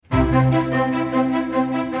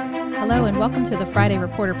Hello and welcome to the Friday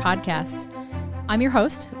Reporter podcast. I'm your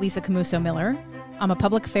host, Lisa Camuso Miller. I'm a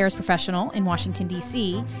public affairs professional in Washington,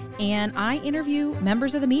 D.C., and I interview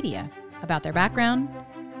members of the media about their background,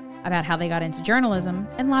 about how they got into journalism,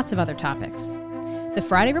 and lots of other topics. The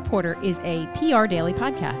Friday Reporter is a PR Daily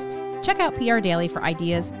podcast. Check out PR Daily for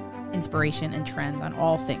ideas, inspiration, and trends on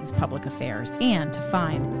all things public affairs, and to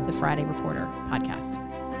find the Friday Reporter podcast.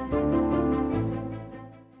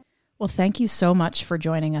 Well, thank you so much for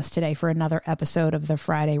joining us today for another episode of the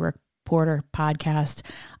Friday Reporter podcast.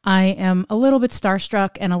 I am a little bit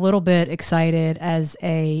starstruck and a little bit excited as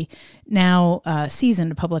a now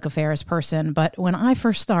seasoned public affairs person. But when I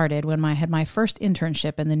first started, when I had my first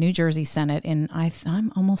internship in the New Jersey Senate in,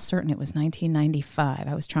 I'm almost certain it was 1995,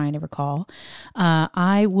 I was trying to recall,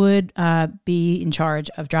 I would be in charge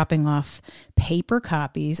of dropping off paper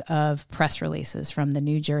copies of press releases from the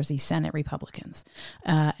New Jersey Senate Republicans.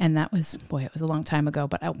 And that was, it was a long time ago.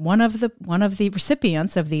 But one of the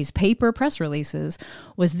recipients of these paper press releases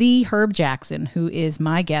was the Herb Jackson, who is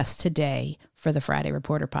my guest today for the Friday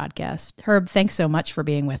Reporter podcast. Herb, thanks so much for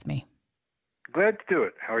being with me. Glad to do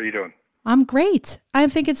it. How are you doing? I'm great. I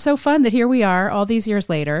think it's so fun that here we are all these years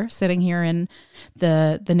later, sitting here in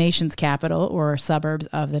the nation's capital or suburbs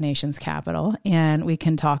of the nation's capital, and we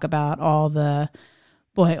can talk about all the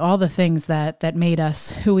things that made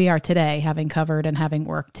us who we are today, having covered and having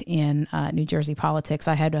worked in New Jersey politics.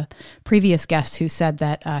 I had a previous guest who said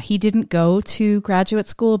that he didn't go to graduate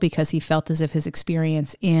school because he felt as if his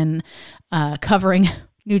experience in covering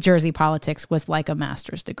New Jersey politics was like a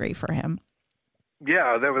master's degree for him.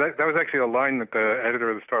 Yeah, that was actually a line that the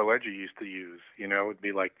editor of the Star Ledger used to use. You know, it'd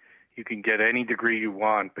be like, you can get any degree you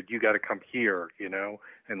want, but you got to come here,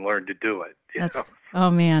 and learn to do it. Oh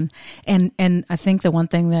man. And I think the one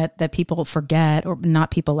thing that people forget, or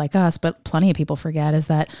not people like us, but plenty of people forget, is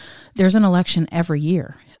that there's an election every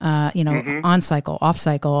year, on cycle, off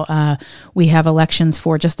cycle. We have elections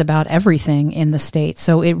for just about everything in the state.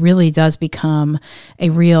 So it really does become a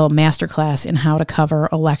real masterclass in how to cover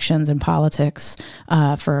elections and politics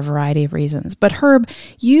for a variety of reasons. But Herb,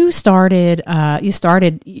 you started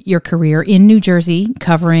your career in New Jersey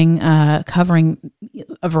covering a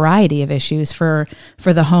variety of issues for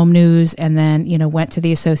the Home News, and then, went to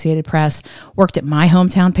the Associated Press, worked at my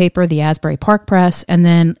hometown paper, the Asbury Park Press, and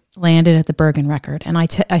then landed at the Bergen Record. And I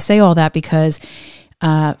say all that because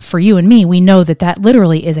for you and me, we know that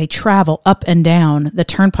literally is a travel up and down the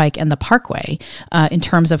Turnpike and the Parkway in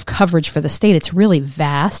terms of coverage for the state. It's really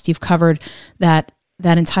vast. You've covered that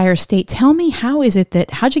entire state. Tell me,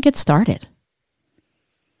 how'd you get started?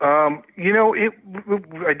 I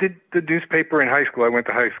did the newspaper in high school. I went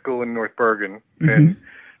to high school in North Bergen, and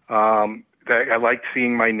I liked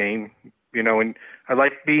seeing my name, and I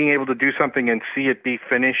liked being able to do something and see it be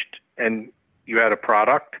finished, and you had a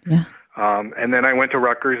product. Yeah. And then I went to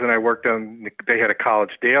Rutgers, and I worked they had a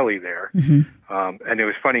college daily there, and it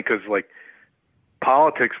was funny because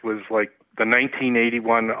politics was the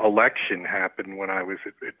 1981 election happened when I was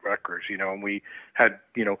at Rutgers, and we had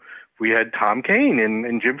Tom Kean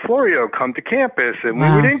and Jim Florio come to campus, and we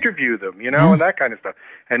would interview them, and that kind of stuff.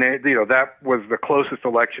 And that was the closest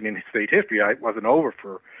election in state history. It wasn't over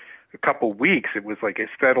for a couple weeks. It was it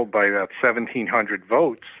settled by about 1,700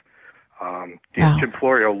 votes. Jim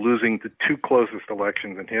Florio losing the two closest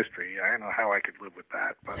elections in history. I don't know how I could live with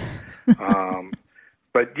that,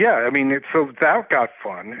 but yeah, so that got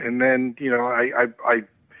fun. And then,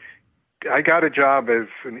 I got a job as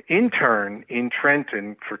an intern in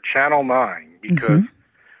Trenton for Channel 9 because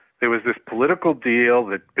there was this political deal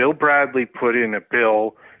that Bill Bradley put in a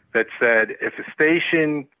bill that said if a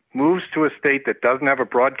station moves to a state that doesn't have a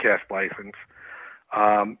broadcast license,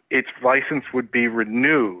 its license would be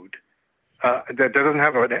renewed. That doesn't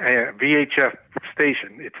have a VHF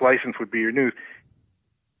station, its license would be renewed.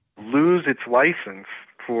 Lose its license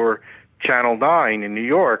for Channel 9 in New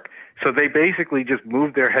York. So they basically just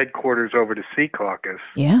moved their headquarters over to Secaucus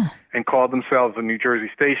and called themselves a New Jersey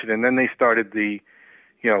station. And then they started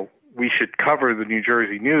we should cover the New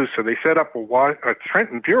Jersey news. So they set up a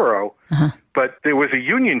Trenton bureau, but there was a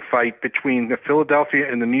union fight between the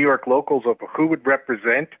Philadelphia and the New York locals over who would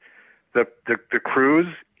represent the crews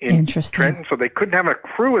in Trenton. So they couldn't have a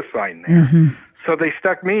crew assigned there. So they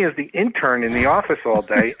stuck me as the intern in the office all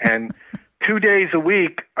day, and 2 days a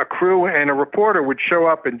week, a crew and a reporter would show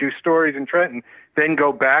up and do stories in Trenton, then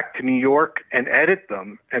go back to New York and edit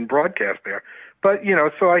them and broadcast there. But,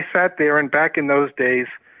 so I sat there, and back in those days,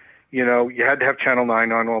 you had to have Channel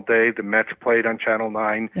 9 on all day. The Mets played on Channel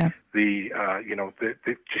 9. Yeah. The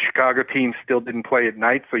Chicago team still didn't play at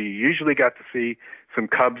night, so you usually got to see some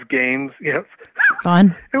Cubs games.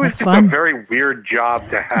 Fun. It was That's just fun. a very weird job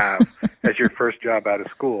to have as your first job out of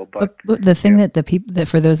school. But the thing that the people, that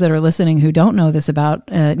for those that are listening who don't know this about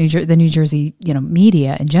the New Jersey,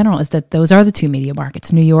 media in general, is that those are the two media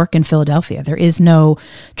markets, New York and Philadelphia. There is no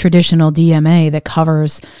traditional DMA that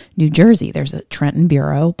covers New Jersey. There's a Trenton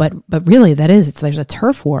bureau, but really there's a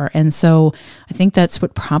turf war. And so I think that's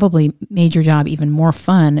what probably made your job even more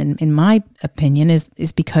fun. And in my opinion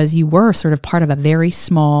is because you were sort of part of a very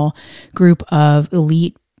small group of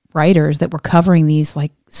elite writers that were covering these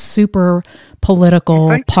like super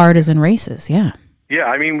political partisan races. Yeah. Yeah.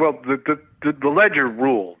 I mean, well, the Ledger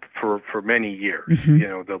ruled for many years.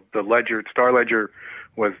 Mm-hmm. The Ledger, Star Ledger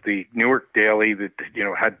was the Newark Daily that,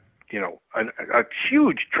 had, a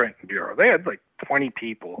huge Trenton bureau. They had like 20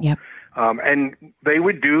 people. Yep. And they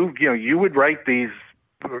would do, you would write these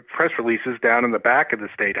press releases down in the back of the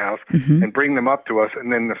State House mm-hmm. and bring them up to us.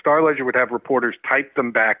 And then the Star Ledger would have reporters type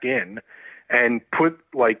them back in and put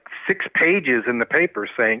like 6 pages in the paper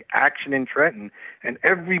saying action in Trenton, and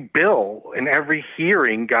every bill and every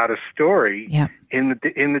hearing got a story in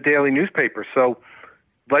the daily newspaper. So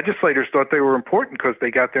legislators thought they were important because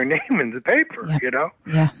they got their name in the paper.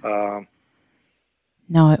 Yeah.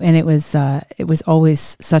 No, and it was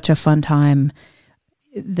always such a fun time.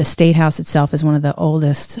 The State House itself is one of the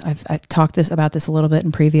oldest. I've talked about this a little bit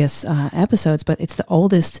in previous episodes, but it's the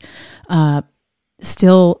oldest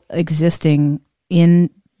still existing in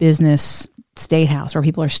business State House, where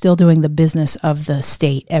people are still doing the business of the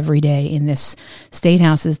state every day in this State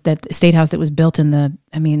House. Is that State House that was built in the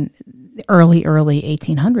early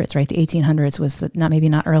 1800s, right? The 1800s was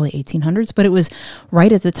not early 1800s, but it was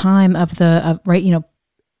right at the time of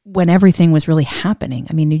when everything was really happening.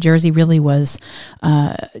 I mean, New Jersey really was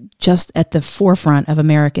just at the forefront of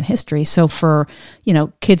American history. So for,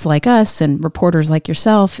 kids like us and reporters like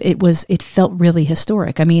yourself, it felt really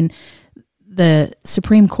historic. I mean, the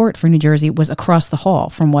Supreme Court for New Jersey was across the hall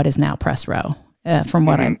from what is now Press Row. From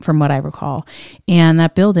what I recall, and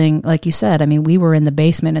that building, like you said, I mean, we were in the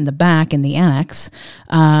basement in the back in the annex,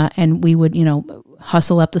 and we would,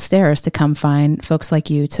 hustle up the stairs to come find folks like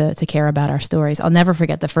you to care about our stories. I'll never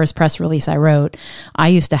forget the first press release I wrote. I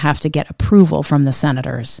used to have to get approval from the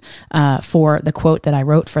senators for the quote that I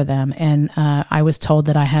wrote for them, and I was told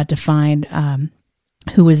that I had to find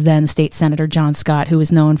who was then State Senator John Scott, who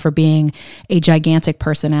was known for being a gigantic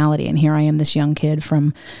personality. And here I am, this young kid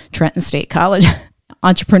from Trenton State College,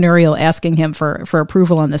 entrepreneurial, asking him for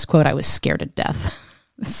approval on this quote. I was scared to death.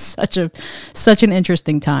 Such an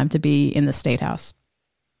interesting time to be in the State House.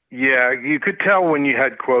 Yeah, you could tell when you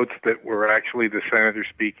had quotes that were actually the senator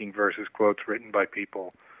speaking versus quotes written by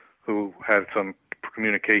people who had some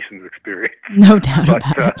communications experience. No doubt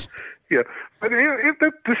about it. Yeah, but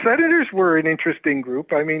the senators were an interesting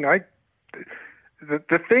group. I mean,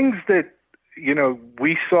 the things that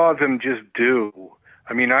we saw them just do.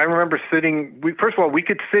 I mean, I remember first of all, we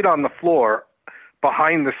could sit on the floor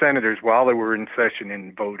behind the senators while they were in session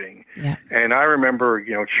and voting. Yeah. And I remember,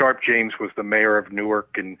 Sharp James was the mayor of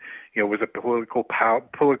Newark, and was a political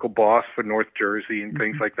boss for North Jersey and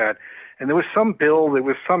things like that. And there was some bill, there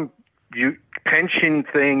was some pension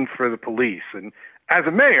thing for the police, and as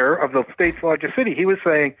a mayor of the state's largest city, he was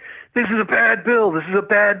saying, this is a bad bill. This is a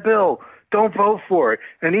bad bill. Don't vote for it.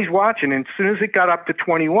 And he's watching. And as soon as it got up to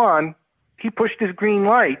 21, he pushed his green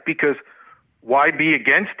light, because why be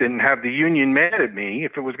against it and have the union mad at me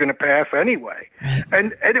if it was going to pass anyway?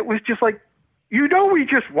 And it was just like, we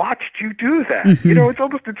just watched you do that. Mm-hmm. It's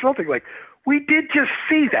almost insulting. Like, we did just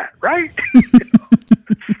see that, right?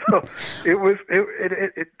 So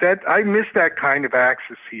that I miss that kind of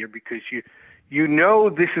access here, because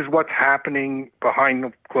this is what's happening behind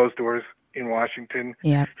the closed doors in Washington.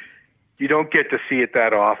 Yeah. You don't get to see it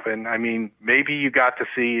that often. I mean, maybe you got to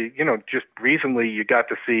see, just recently you got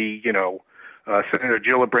to see, Senator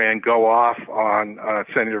Gillibrand go off on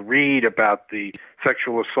Senator Reid about the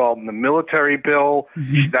sexual assault in the military bill.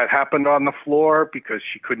 Mm-hmm. That happened on the floor because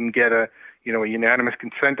she couldn't get a unanimous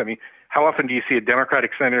consent. I mean, how often do you see a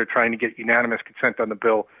Democratic senator trying to get unanimous consent on the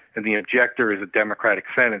bill, and the objector is a Democratic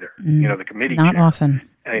senator, the committee chair? Not often.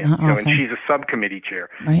 And she's a subcommittee chair.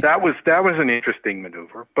 Right. That was an interesting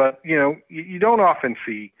maneuver, but you don't often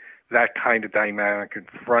see that kind of dynamic in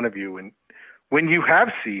front of you. And when you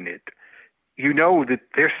have seen it, that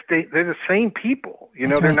they're the same people.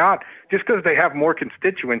 That's they're right. not, just because they have more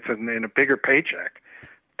constituents and a bigger paycheck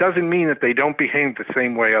doesn't mean that they don't behave the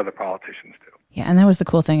same way other politicians do. Yeah, and that was the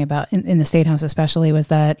cool thing about in the State House, especially, was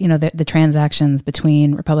that the transactions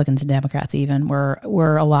between Republicans and Democrats even were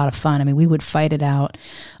a lot of fun. I mean, we would fight it out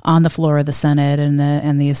on the floor of the Senate and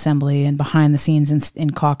the Assembly and behind the scenes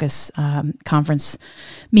in caucus conference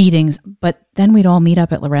meetings. But then we'd all meet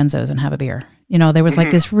up at Lorenzo's and have a beer. There was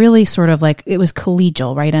like this really sort of like, it was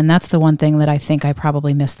collegial, right? And that's the one thing that I think I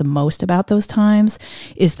probably missed the most about those times,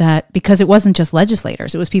 is that because it wasn't just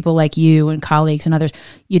legislators, it was people like you and colleagues and others.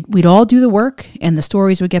 We'd all do the work and the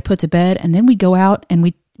stories would get put to bed, and then we'd go out and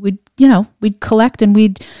we'd collect and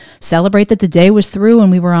we'd celebrate that the day was through and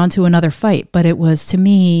we were on to another fight. But it was, to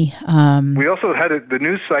me... we also had the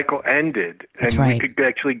news cycle ended, and we could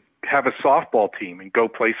actually have a softball team and go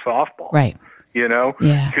play softball. Right.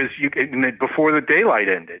 Because before the daylight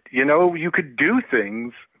ended, you could do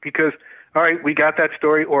things because, all right, we got that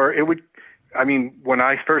story, or it would, when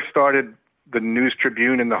I first started, the News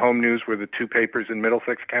Tribune and the Home News were the two papers in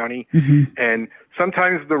Middlesex County. And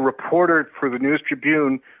sometimes the reporter for the News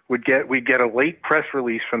Tribune we'd get a late press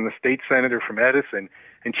release from the state senator from Edison,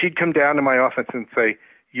 and she'd come down to my office and say,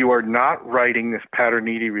 "You are not writing this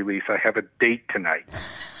Paternity release. I have a date tonight."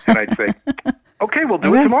 And I'd say, "Okay, we'll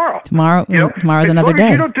do it tomorrow." Tomorrow's another day.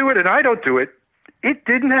 If you don't do it and I don't do it, it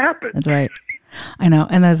didn't happen. That's right. I know.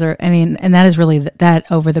 And and that is really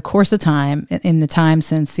that over the course of time, in the time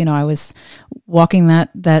since, I was walking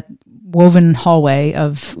that woven hallway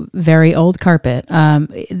of very old carpet,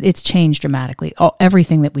 it's changed dramatically.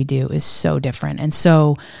 Everything that we do is so different. And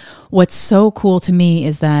so what's so cool to me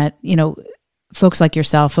is that, folks like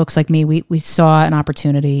yourself, folks like me, we saw an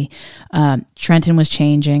opportunity. Trenton was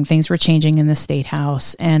changing. Things were changing in the State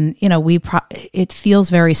House. And, it feels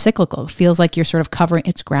very cyclical. It feels like you're sort of covering,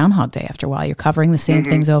 it's Groundhog Day after a while. You're covering the same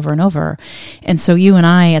things over and over. And so you and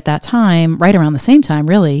I at that time, right around the same time,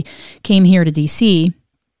 really, came here to DC.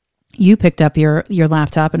 You picked up your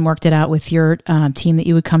laptop and worked it out with your team that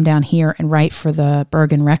you would come down here and write for the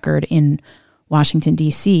Bergen Record in Washington,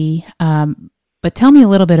 D.C., but tell me a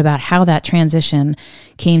little bit about how that transition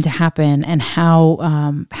came to happen and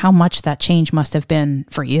how much that change must have been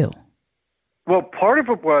for you. Well, part of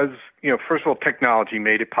it was, first of all, technology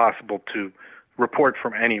made it possible to report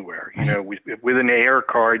from anywhere. With an AIR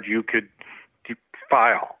card, you could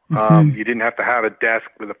file. You didn't have to have a desk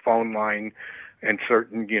with a phone line and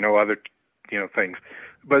certain, other, things.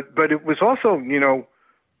 But it was also,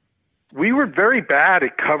 we were very bad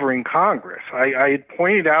at covering Congress. I had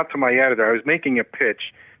pointed out to my editor, I was making a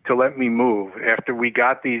pitch to let me move after we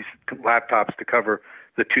got these laptops to cover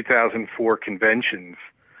the 2004 conventions.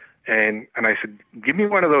 And I said, give me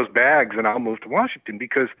one of those bags and I'll move to Washington.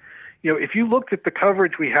 Because, if you looked at the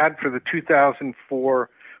coverage we had for the 2004,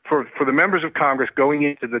 for the members of Congress going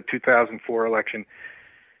into the 2004 election,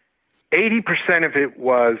 80% of it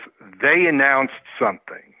was they announced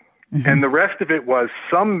something. And the rest of it was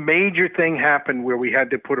some major thing happened where we had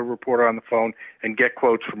to put a reporter on the phone and get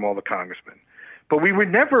quotes from all the congressmen. But we were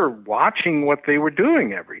never watching what they were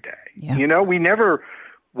doing every day. Yeah. We never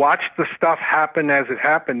watched the stuff happen as it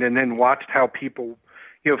happened and then watched how people,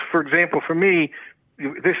 for example, for me,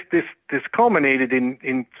 this culminated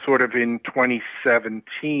in sort of in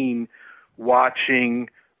 2017 watching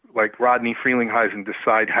like Rodney Frelinghuysen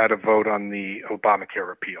decide how to vote on the Obamacare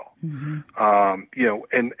repeal, and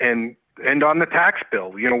on the tax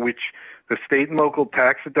bill, which the state and local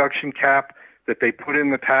tax deduction cap that they put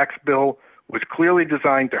in the tax bill was clearly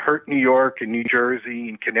designed to hurt New York and New Jersey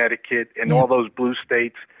and Connecticut and all those blue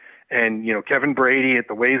states. And, Kevin Brady at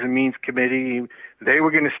the Ways and Means Committee, they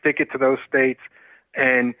were going to stick it to those states.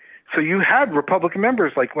 And so you had Republican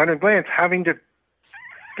members like Leonard Lance having to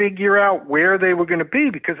figure out where they were going to be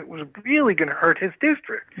because it was really going to hurt his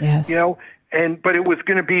district. Yes. But it was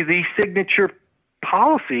going to be the signature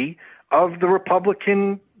policy of the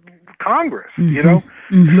Republican Congress, So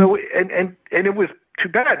and it was too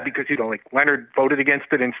bad because like Leonard voted against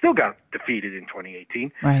it and still got defeated in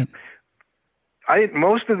 2018. Right.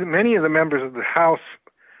 Many of the members of the House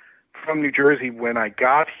from New Jersey when I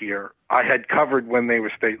got here, I had covered when they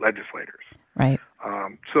were state legislators. Right.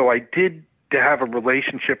 So I did to have a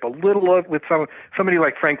relationship a little with somebody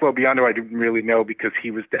like Frank LoBiondo. I didn't really know because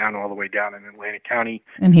he was all the way down in Atlantic County.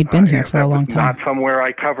 And he'd been here for a long time. Not somewhere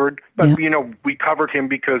I covered, but we covered him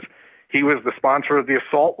because he was the sponsor of the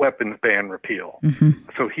assault weapons ban repeal.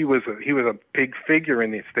 So he was a big figure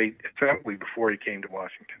in the state assembly before he came to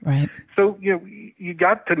Washington. Right. So you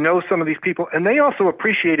got to know some of these people, and they also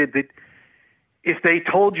appreciated that if they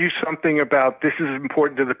told you something about this is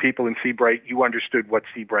important to the people in Seabright, you understood what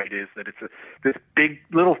Seabright is, that it's this big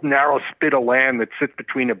little narrow spit of land that sits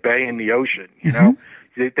between a bay and the ocean.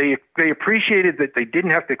 They appreciated that they didn't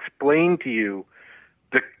have to explain to you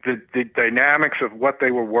the dynamics of what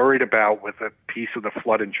they were worried about with a piece of the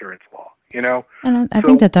flood insurance law, And I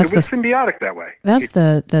think that's it was symbiotic that way. That's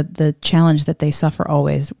the challenge that they suffer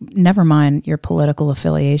always. Never mind your political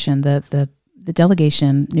affiliation. The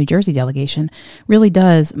delegation, New Jersey delegation, really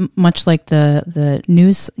does, much like the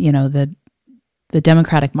news, the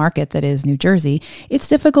Democratic market that is New Jersey. It's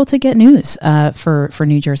difficult to get news for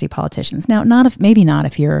New Jersey politicians. Now, maybe not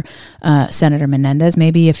if you're Senator Menendez,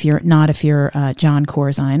 maybe if you're John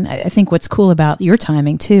Corzine. I think what's cool about your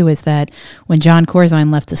timing too is that when John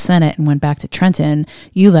Corzine left the Senate and went back to Trenton,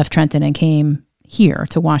 you left Trenton and came here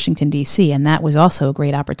to Washington, D.C., and that was also a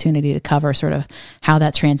great opportunity to cover sort of how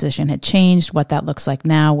that transition had changed, what that looks like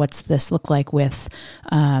now, what's this look like with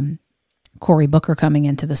Cory Booker coming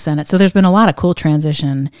into the Senate. So there's been a lot of cool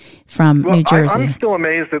transition from New Jersey. I'm still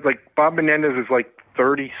amazed that Bob Menendez is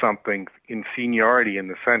 30-something in seniority in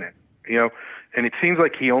the Senate, and it seems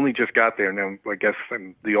like he only just got there. Now, I guess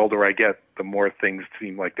the older I get, the more things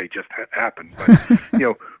seem like they just happen.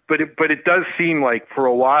 But, but it does seem like for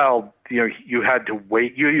a while, you had to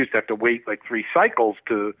wait. You used to have to wait 3 cycles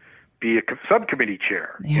to be a subcommittee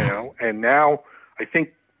chair, and now I think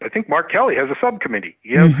Mark Kelly has a subcommittee,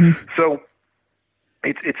 So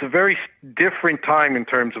it's a very different time in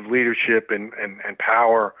terms of leadership and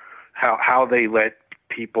power, how they let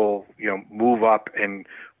people, move up and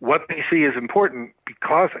what they see is important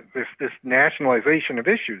because of this nationalization of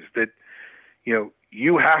issues that,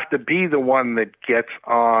 you have to be the one that gets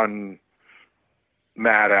on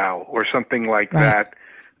Maddow or something like that.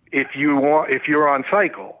 If you're on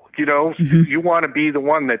cycle, you want to be the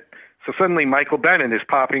one that, so suddenly Michael Bennet is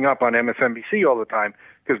popping up on MSNBC all the time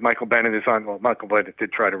because Michael Bennet is on, Michael Bennet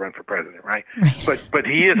did try to run for president, right? But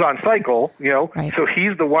he is on cycle, so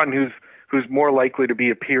he's the one who's more likely to be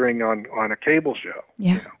appearing on a cable show.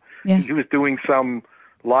 He was doing some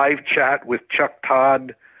live chat with Chuck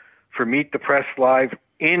Todd for Meet the Press Live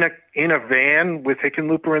in a van with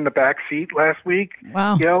Hickenlooper in the back seat last week.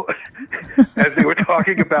 Wow. As they were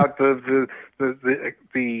talking about the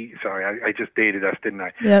sorry, I just dated us, didn't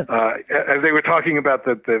I? Yep. As they were talking about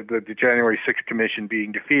the January 6th commission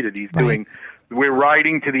being defeated, he's doing, we're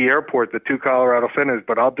riding to the airport, the 2 Colorado senators,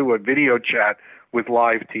 but I'll do a video chat with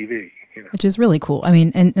live TV. Which is really cool. I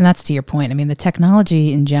mean, and that's to your point. I mean, the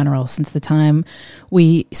technology in general, since the time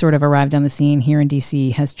we sort of arrived on the scene here in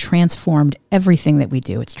DC, has transformed everything that we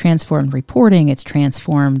do. It's transformed reporting. It's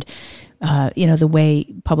transformed, the way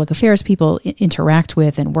public affairs people interact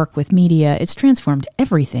with and work with media. It's transformed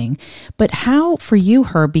everything. But how for you,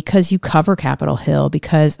 Herb, because you cover Capitol Hill, all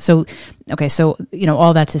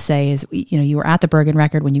that to say is, you were at the Bergen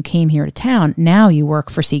Record when you came here to town. Now you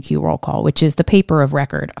work for CQ Roll Call, which is the paper of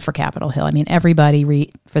record for Capitol Hill. I mean,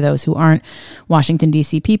 everybody for those who aren't Washington,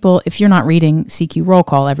 D.C. people, if you're not reading CQ Roll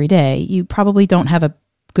Call every day, you probably don't have a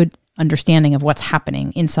good understanding of what's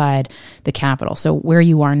happening inside the Capitol. So where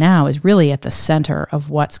you are now is really at the center of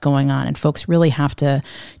what's going on, and folks really have to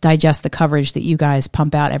digest the coverage that you guys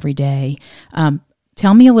pump out every day.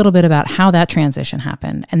 Tell me a little bit about how that transition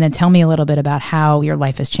happened, and then tell me a little bit about how your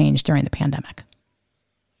life has changed during the pandemic.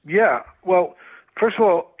 Yeah, well, first of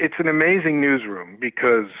all, it's an amazing newsroom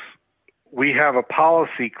because we have a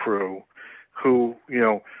policy crew who,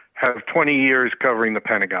 have 20 years covering the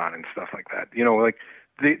Pentagon and stuff like that.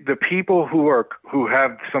 The people who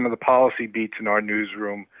have some of the policy beats in our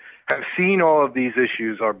newsroom have seen all of these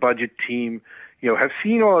issues. Our budget team, have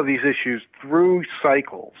seen all of these issues through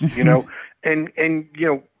cycles, and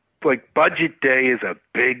budget day is a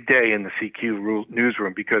big day in the CQ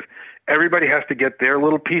newsroom because everybody has to get their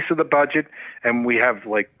little piece of the budget, and we have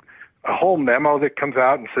a whole memo that comes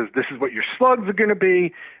out and says this is what your slugs are going to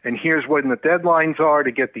be, and here's when the deadlines are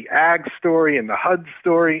to get the ag story and the HUD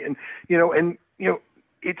story, and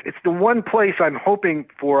it's the one place I'm hoping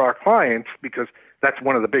for our clients, because that's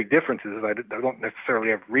one of the big differences. I don't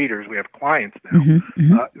necessarily have readers. We have clients now.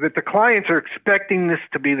 That the clients are expecting this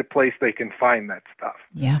to be the place they can find that stuff.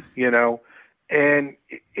 Yeah.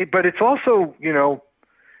 But it's also,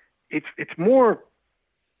 it's more,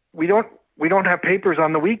 we don't have papers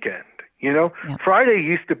on the weekend. Yeah. Friday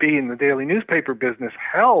used to be in the daily newspaper business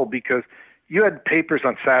hell because you had papers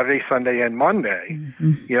on Saturday, Sunday, and Monday,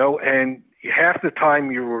 and half the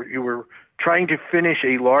time you were trying to finish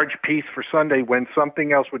a large piece for Sunday when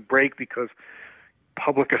something else would break because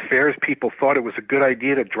public affairs people thought it was a good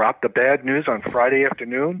idea to drop the bad news on Friday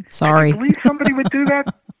afternoon. Sorry. Can you believe somebody would do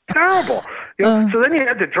that? Terrible. So then you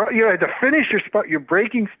had to finish your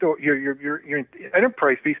breaking story, your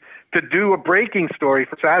enterprise piece, to do a breaking story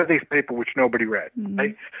for Saturday's paper, which nobody read.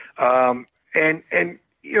 Right? And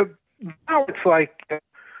now it's like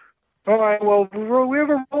All right, well, we have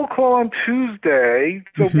a roll call on Tuesday,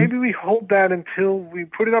 so maybe we hold that until we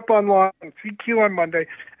put it up online, CQ on Monday,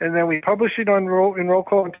 and then we publish it in roll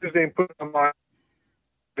call on Tuesday and put it online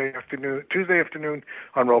Tuesday afternoon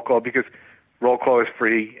on roll call, because roll call is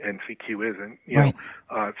free and CQ isn't, right.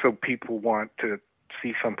 So people want to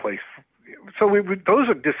see someplace. So those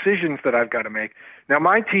are decisions that I've got to make. Now,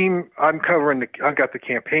 my team, I've got the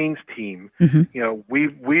campaigns team.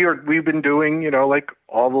 We've been doing, like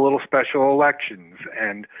all the little special elections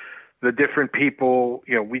and the different people.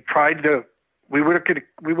 We would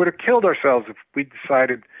have killed ourselves if we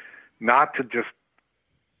decided not to just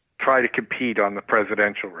try to compete on the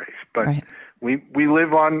presidential race. But right. we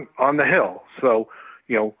live on the Hill, so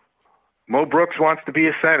Mo Brooks wants to be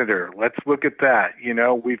a senator. Let's look at that.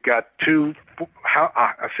 We've got a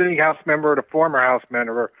sitting House member and a former House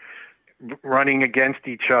member running against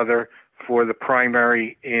each other for the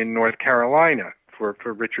primary in North Carolina for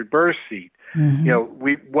Richard Burr's seat.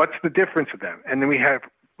 What's the difference of them? And then we have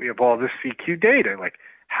all this CQ data, like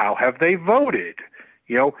how have they voted?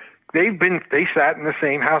 They sat in the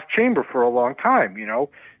same House chamber for a long time.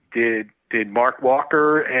 Did Mark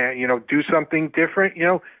Walker do something different?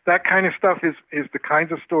 That kind of stuff is the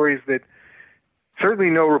kinds of stories that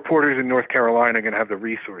certainly no reporters in North Carolina are going to have the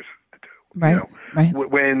resources to do. Right. Right.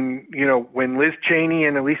 When Liz Cheney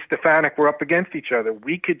and Elise Stefanik were up against each other,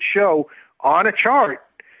 we could show on a chart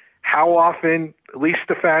how often Elise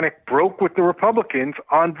Stefanik broke with the Republicans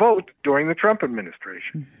on votes during the Trump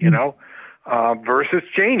administration. Versus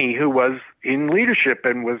Cheney, who was in leadership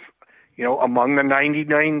and was among the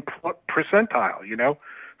 99 percentile,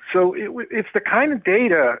 So it's the kind of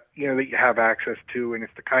data, that you have access to, and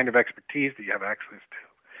it's the kind of expertise that you have access to,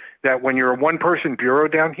 that when you're a one-person bureau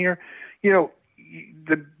down here, it's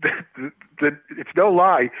no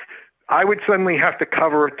lie. I would suddenly have to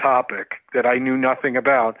cover a topic that I knew nothing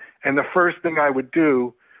about, and the first thing I would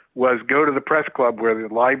do was go to the press club where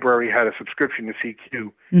the library had a subscription to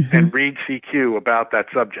CQ and read CQ about that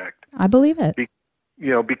subject. I believe it.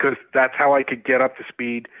 Because that's how I could get up to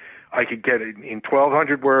speed. I could get it in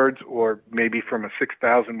 1,200 words, or maybe from a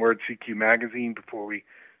 6,000-word CQ magazine before we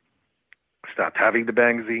stopped having the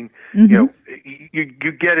magazine. You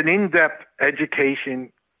get an in-depth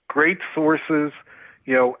education, great sources,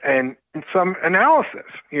 and some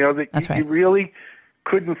analysis, that you really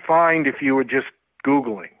couldn't find if you were just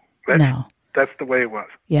Googling. That's the way it was.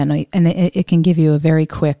 Yeah, no, and it can give you a very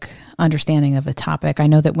quick understanding of the topic. I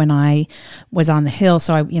know that when I was on the Hill,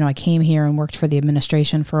 so I came here and worked for the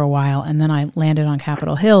administration for a while, and then I landed on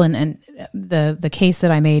Capitol Hill, and the case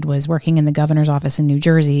that I made was working in the governor's office in New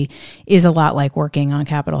Jersey is a lot like working on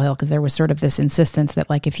Capitol Hill, because there was sort of this insistence that,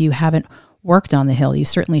 like, if you haven't worked on the Hill, you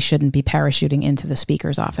certainly shouldn't be parachuting into the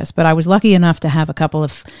speaker's office. But I was lucky enough to have a couple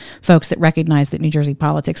of folks that recognized that New Jersey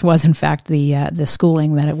politics was, in fact, the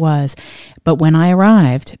schooling that it was. But when I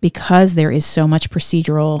arrived, because there is so much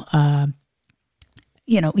procedural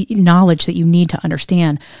knowledge that you need to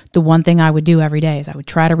understand, the one thing I would do every day is I would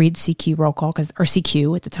try to read CQ roll call, or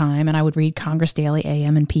CQ at the time, and I would read Congress Daily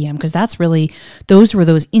AM and PM, because those were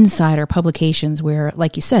those insider publications where,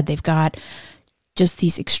 like you said, they've got just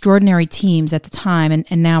these extraordinary teams at the time,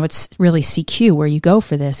 and now it's really CQ where you go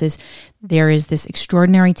for this, is there is this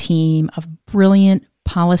extraordinary team of brilliant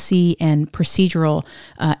policy and procedural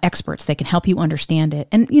experts that can help you understand it.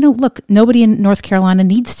 And, look, nobody in North Carolina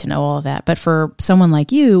needs to know all of that, but for someone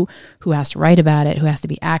like you who has to write about it, who has to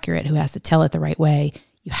be accurate, who has to tell it the right way,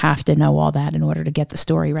 you have to know all that in order to get the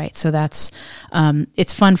story right. So that's,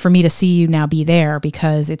 it's fun for me to see you now be there,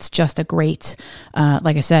 because it's just a great,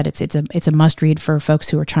 like I said, it's a must read for folks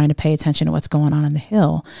who are trying to pay attention to what's going on the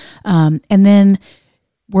Hill. And then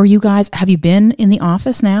have you been in the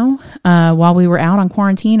office now while we were out on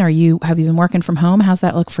quarantine? Have you been working from home? How's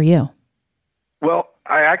that look for you? Well,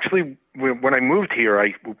 I actually, when I moved here,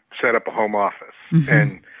 I set up a home office.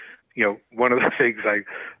 And, one of the things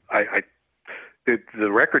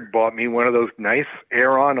the Record bought me one of those nice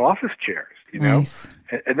Aeron office chairs, Nice.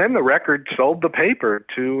 And then the Record sold the paper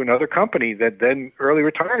to another company that then early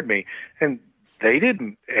retired me, and they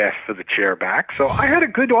didn't ask for the chair back. So I had a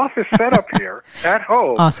good office set up here at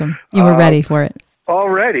home. Awesome. You were ready for it.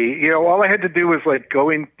 Already, all I had to do was go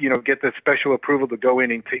in, get the special approval to go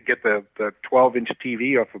in and get the 12-inch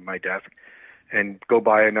TV off of my desk, and go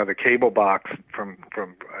buy another cable box from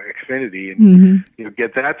Xfinity and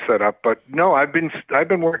get that set up. But no, I've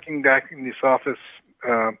been working back in this office,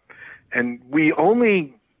 and we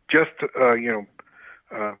only just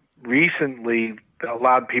recently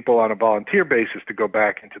allowed people on a volunteer basis to go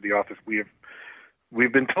back into the office.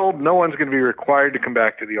 We've been told no one's going to be required to come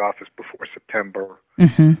back to the office before September.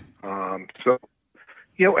 So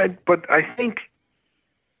but I think,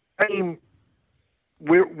 I mean,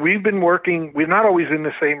 we've been working. We're not always in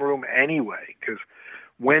the same room anyway, because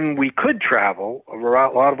when we could travel, a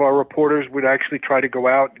lot of our reporters would actually try to go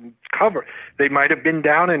out and cover. They might have been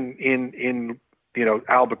down in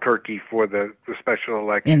Albuquerque for the special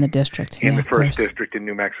election in the district, in the first district in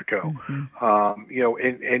New Mexico. I'm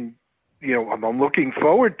looking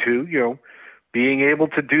forward to being able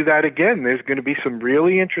to do that again. There's going to be some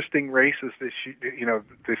really interesting races this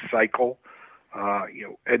cycle,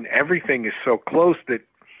 and everything is so close that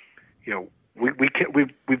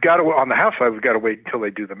we've got to, on the House side, we've got to wait until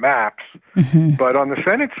they do the maps. But on the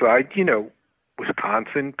Senate side,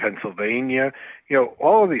 Wisconsin, Pennsylvania,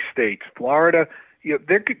 all of these states, Florida,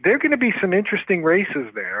 there going to be some interesting races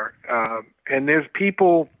there, and there's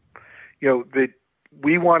people, that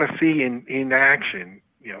we want to see in action.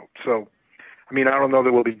 So, I mean, I don't know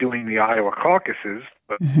that we'll be doing the Iowa caucuses,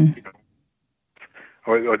 but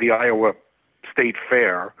or the Iowa State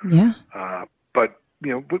Fair. Yeah. But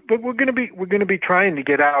we're going to be trying to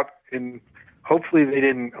get out, and hopefully they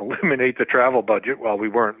didn't eliminate the travel budget while we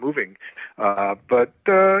weren't moving. But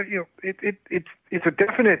it's a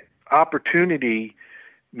definite opportunity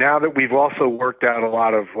now that we've also worked out a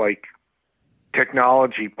lot of like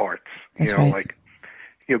technology parts. That's right. Like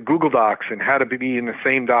Google Docs and how to be in the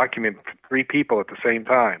same document for 3 people at the same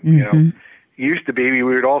time. Used to be we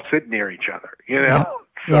would all sit near each other.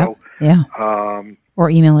 So or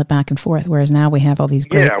email it back and forth. Whereas now we have all these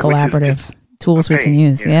great collaborative tools we can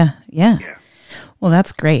use. Yeah. Well,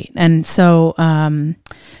 that's great. And so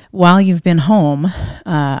while you've been home,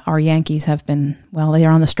 our Yankees have been, they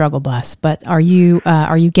are on the struggle bus. But are you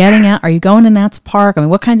getting out? Are you going to Nats Park? I mean,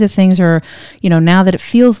 what kinds of things are, now that it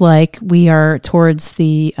feels like we are towards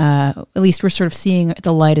the, at least we're sort of seeing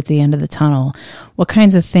the light at the end of the tunnel. What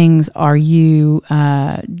kinds of things are you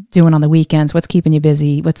doing on the weekends? What's keeping you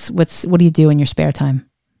busy? What do you do in your spare time?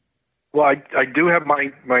 Well, I do have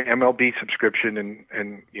my MLB subscription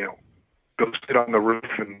and go sit on the roof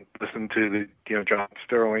and listen to the John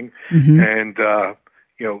Sterling, and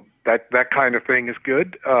that kind of thing is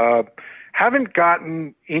good. Haven't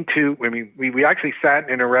gotten into. I mean, we actually sat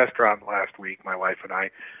in a restaurant last week, my wife and I.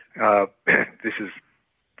 This is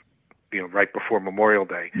right before Memorial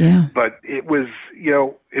Day. Yeah. But it was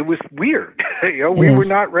weird. We were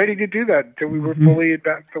not ready to do that until we were fully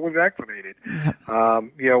vaccinated. Yep.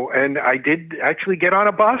 And I did actually get on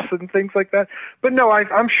a bus and things like that. But no,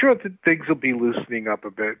 I'm sure that things will be loosening up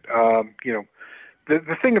a bit.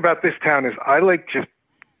 The thing about this town is I like just,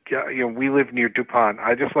 we live near DuPont.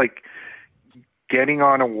 I just like getting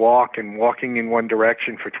on a walk and walking in one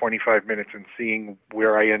direction for 25 minutes and seeing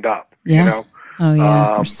where I end up. Yeah. Oh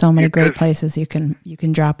yeah, there's so many great places you can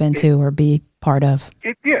drop into or be part of.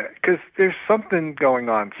 Because there's something going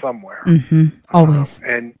on somewhere. Always.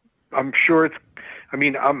 And I'm sure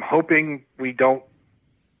I'm hoping we don't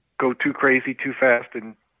go too crazy too fast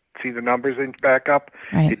and see the numbers inch back up.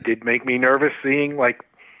 Right. It did make me nervous seeing like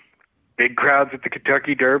big crowds at the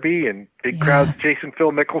Kentucky Derby and big crowds chasing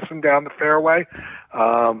Phil Mickelson down the fairway.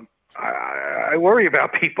 I worry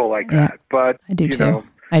about people like that. But I do too.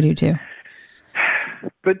 I do too.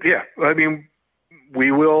 But yeah, I mean,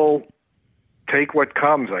 we will take what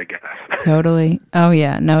comes, I guess. Totally. Oh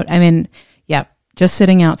yeah. No, I mean, yeah, just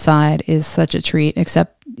sitting outside is such a treat,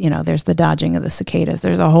 except, there's the dodging of the cicadas.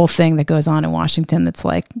 There's a whole thing that goes on in Washington that's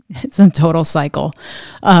like, it's a total cycle.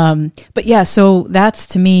 But yeah, so that's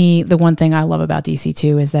to me, the one thing I love about DC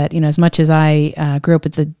too, is that, as much as I grew up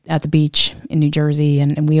at the beach in New Jersey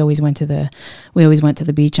and we always went to the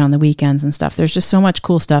beach on the weekends and stuff. There's just so much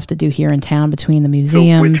cool stuff to do here in town between the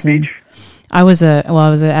museums. So which beach? I was a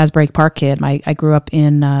Asbury Park kid. I grew up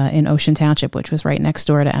in Ocean Township, which was right next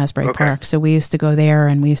door to Asbury Park. So we used to go there,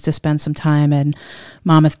 and we used to spend some time at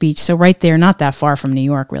Monmouth Beach. So right there, not that far from New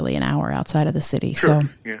York, really an hour outside of the city. Sure.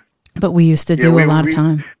 So, but we used to do a lot of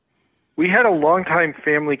time. We had a long-time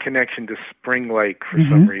family connection to Spring Lake for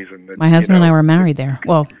some reason. My husband and I were married there.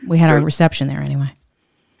 Well, we had our reception there anyway.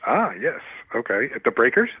 Ah, yes. Okay, at the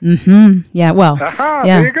Breakers? Yeah, well,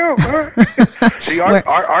 there you go. See,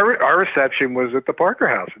 our reception was at the Parker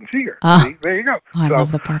House in Seeger. See, there you go. I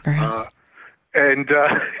love the Parker House.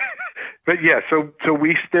 But yeah, so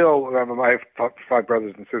we still, I have 5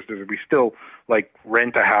 brothers and sisters, and we still like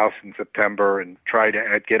rent a house in September and try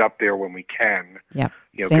to get up there when we can. Yep.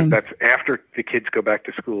 Because that's after the kids go back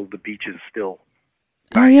to school. The beach is still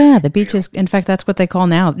Oh, yeah. The beach is, in fact, that's what they call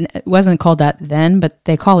now. It wasn't called that then, but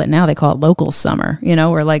they call it now. They call it local summer,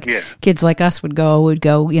 where like kids like us would go,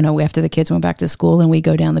 after the kids went back to school and we'd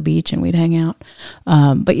go down the beach and we'd hang out.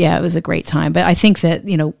 But yeah, it was a great time. But I think that,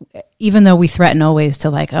 even though we threaten always to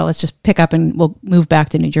like, oh, let's just pick up and we'll move back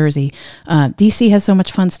to New Jersey, DC has so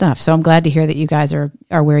much fun stuff. So I'm glad to hear that you guys are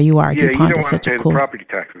where you are. Yeah, DuPont you don't is want such to pay a cool. the property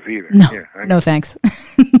taxes either. No, yeah, no thanks.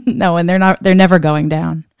 No, and they're never going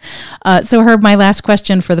down. So Herb, my last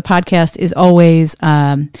question for the podcast is always,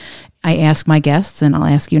 I ask my guests, and I'll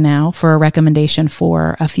ask you now for a recommendation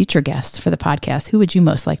for a future guest for the podcast. Who would you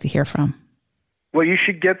most like to hear from? Well, you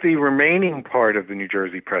should get the remaining part of the New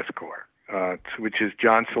Jersey Press Corps, which is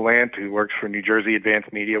John Salant, who works for New Jersey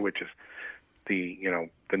Advanced Media, which is the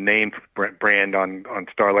name brand on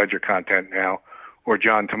Star Ledger content now, or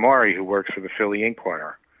John Tamari, who works for the Philly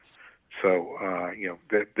Inquirer. So,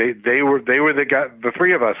 they were the guy. The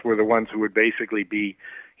three of us were the ones who would basically be,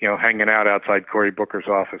 hanging out outside Cory Booker's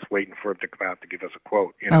office, waiting for him to come out to give us a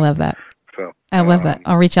quote. I love that. So I love that.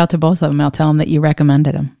 I'll reach out to both of them. I'll tell them that you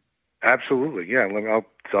recommended them. Absolutely, yeah.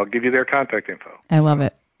 I'll give you their contact info. I love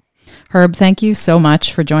it. Herb, thank you so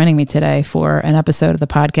much for joining me today for an episode of the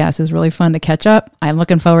podcast. It was really fun to catch up. I'm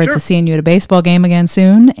looking forward to seeing you at a baseball game again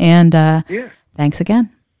soon. And thanks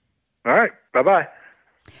again. All right. Bye-bye.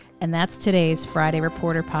 And that's today's Friday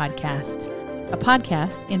Reporter podcast, a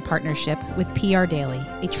podcast in partnership with PR Daily,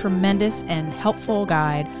 a tremendous and helpful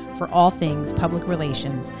guide for all things public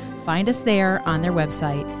relations. Find us there on their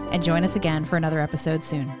website and join us again for another episode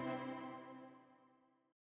soon.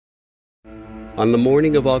 On the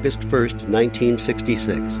morning of August 1st,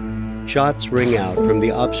 1966, shots ring out from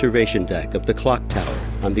the observation deck of the clock tower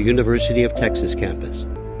on the University of Texas campus.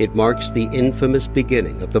 It marks the infamous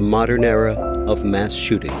beginning of the modern era of mass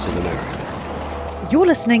shootings in America. You're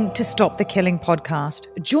listening to Stop the Killing podcast.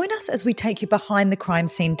 Join us as we take you behind the crime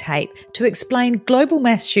scene tape to explain global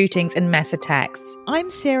mass shootings and mass attacks. I'm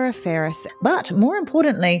Sarah Ferris, but more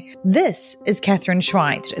importantly, this is Catherine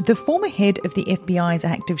Schweit, the former head of the FBI's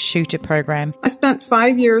active shooter program. I spent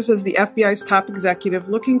 5 years as the FBI's top executive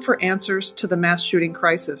looking for answers to the mass shooting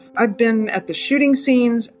crisis. I've been at the shooting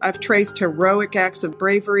scenes, I've traced heroic acts of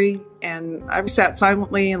bravery, and I've sat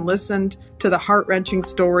silently and listened to the heart-wrenching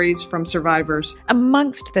stories from survivors.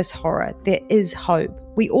 Amongst this horror, there is hope.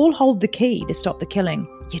 We all hold the key to stop the killing.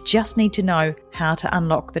 You just need to know how to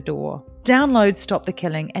unlock the door. Download Stop the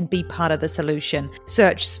Killing and be part of the solution.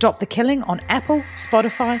 Search Stop the Killing on Apple,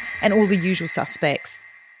 Spotify, and all the usual suspects.